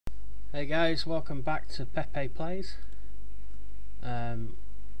Hey guys, welcome back to Pepe Plays.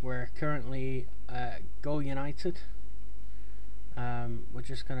 We're currently at Goal United. We're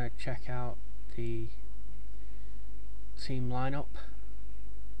just going to check out the team lineup.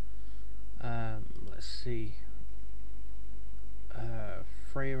 Let's see.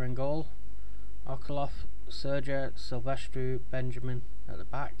 Freya in goal, Okolov, Sergej, Silvestru, Benjamin at the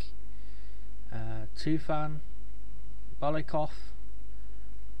back, Tufan, Bolikov,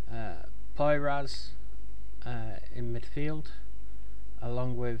 Poyraz in midfield,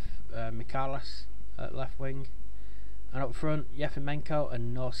 along with Michalis at left wing, and up front Yefimenko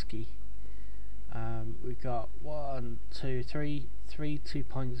and Norski. We've got 3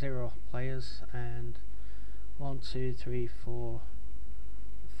 2.0 players and 5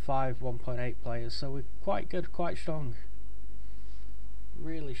 1.8 players, so we're quite good, quite strong,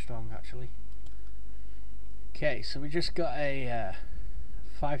 really strong actually. Okay, so we just got a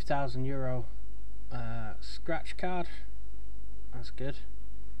 €5,000 scratch card. That's good.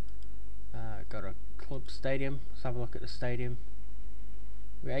 Got a club stadium. Let's have a look at the stadium.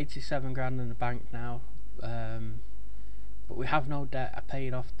 We're 87 grand in the bank now, but we have no debt. I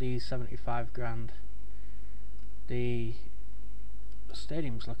paid off the 75 grand. The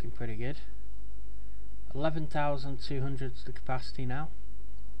stadium's looking pretty good. 11,200 is the capacity now.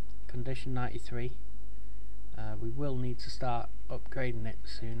 Condition 93. We will need to start upgrading it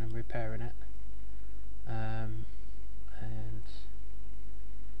soon and repairing it, and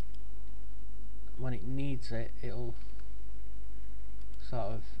when it needs it, it'll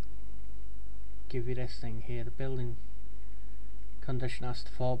sort of give you this thing here. The building condition has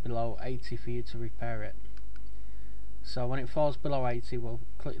to fall below 80 for you to repair it. So when it falls below 80, we'll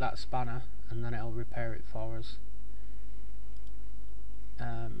click that spanner and then it'll repair it for us.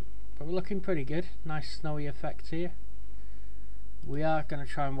 But we're looking pretty good. Nice snowy effect here. We are going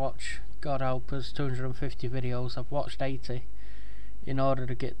to try and watch, God help us, 250 videos. I've watched 80 in order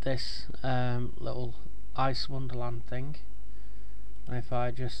to get this little ice wonderland thing. And if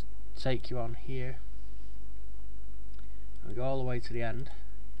I just take you on here and we go all the way to the end,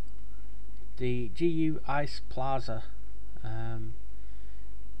 the GU Ice Plaza,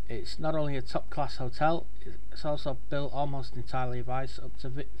 it's not only a top class hotel, it's also built almost entirely of ice. Up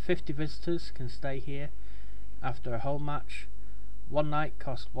to 50 visitors can stay here after a home match. One night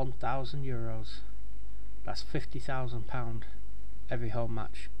costs €1,000. That's £50,000 every home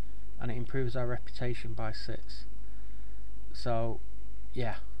match, and it improves our reputation by 6. So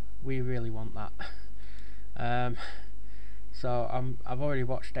yeah, we really want that. So I've already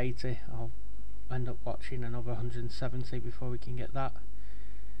watched 80. I'll end up watching another 170 before we can get that.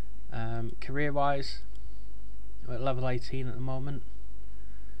 Career wise, we're at level 18 at the moment.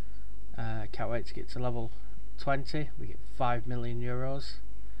 Can't wait to get to level 20. We get €5 million. We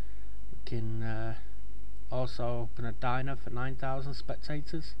can also open a diner for 9,000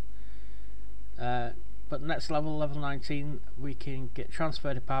 spectators. But next level, level 19, we can get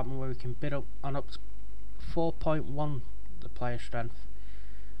transfer department where we can bid up on up to 4.1 the player strength.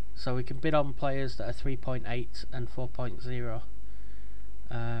 So we can bid on players that are 3.8 and 4.0.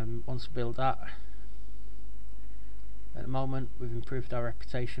 Once we build that, at the moment we've improved our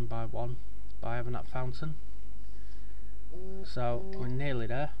reputation by 1 by having that fountain. So we're nearly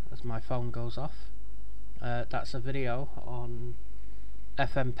there as my phone goes off. That's a video on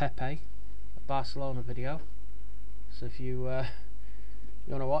fmpepe, a Barcelona video. So if you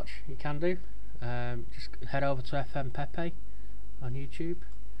want to watch, you can do. Just head over to fmpepe on YouTube,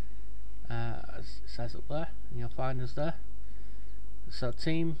 as it says up there, and you'll find us there. So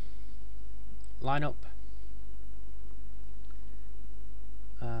team lineup.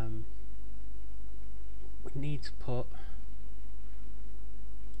 We need to put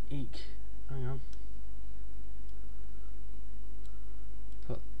hang on.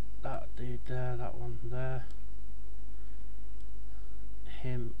 Put that dude there, that one there,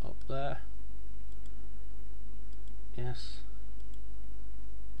 him up there. Yes.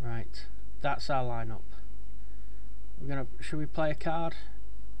 Right. That's our lineup. Should we play a card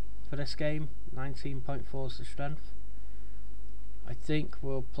for this game? 19.4 is the strength. I think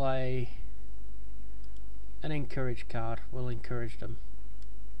we'll play an encourage card. We'll encourage them.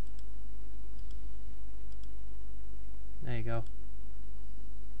 There you go.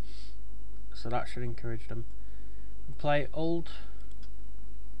 So that should encourage them. We'll play Old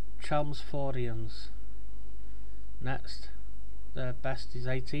Chelmsfordians next. Their best is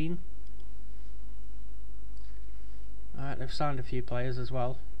 18. Alright, they've signed a few players as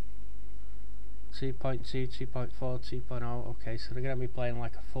well. 2.2, 2.4, 2.0. Okay, so they're going to be playing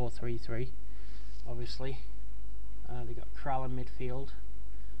like a 4-3-3, obviously. They got Kral in midfield.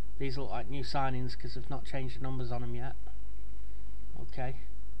 These look like new signings because they've not changed the numbers on them yet. Okay.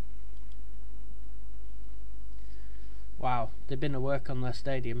 Wow, they've been to work on their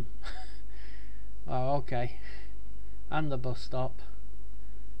stadium. Oh, okay. And the bus stop.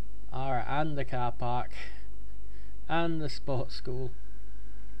 Alright, and the car park. And the sports school.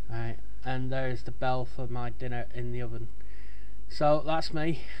 Right, and there's the bell for my dinner in the oven. So that's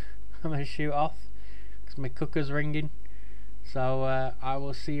me. I'm going to shoot off because my cooker's ringing. So I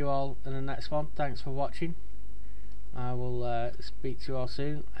will see you all in the next one. Thanks for watching. I will speak to you all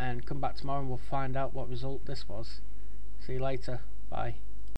soon and come back tomorrow and we'll find out what result this was. See you later. Bye.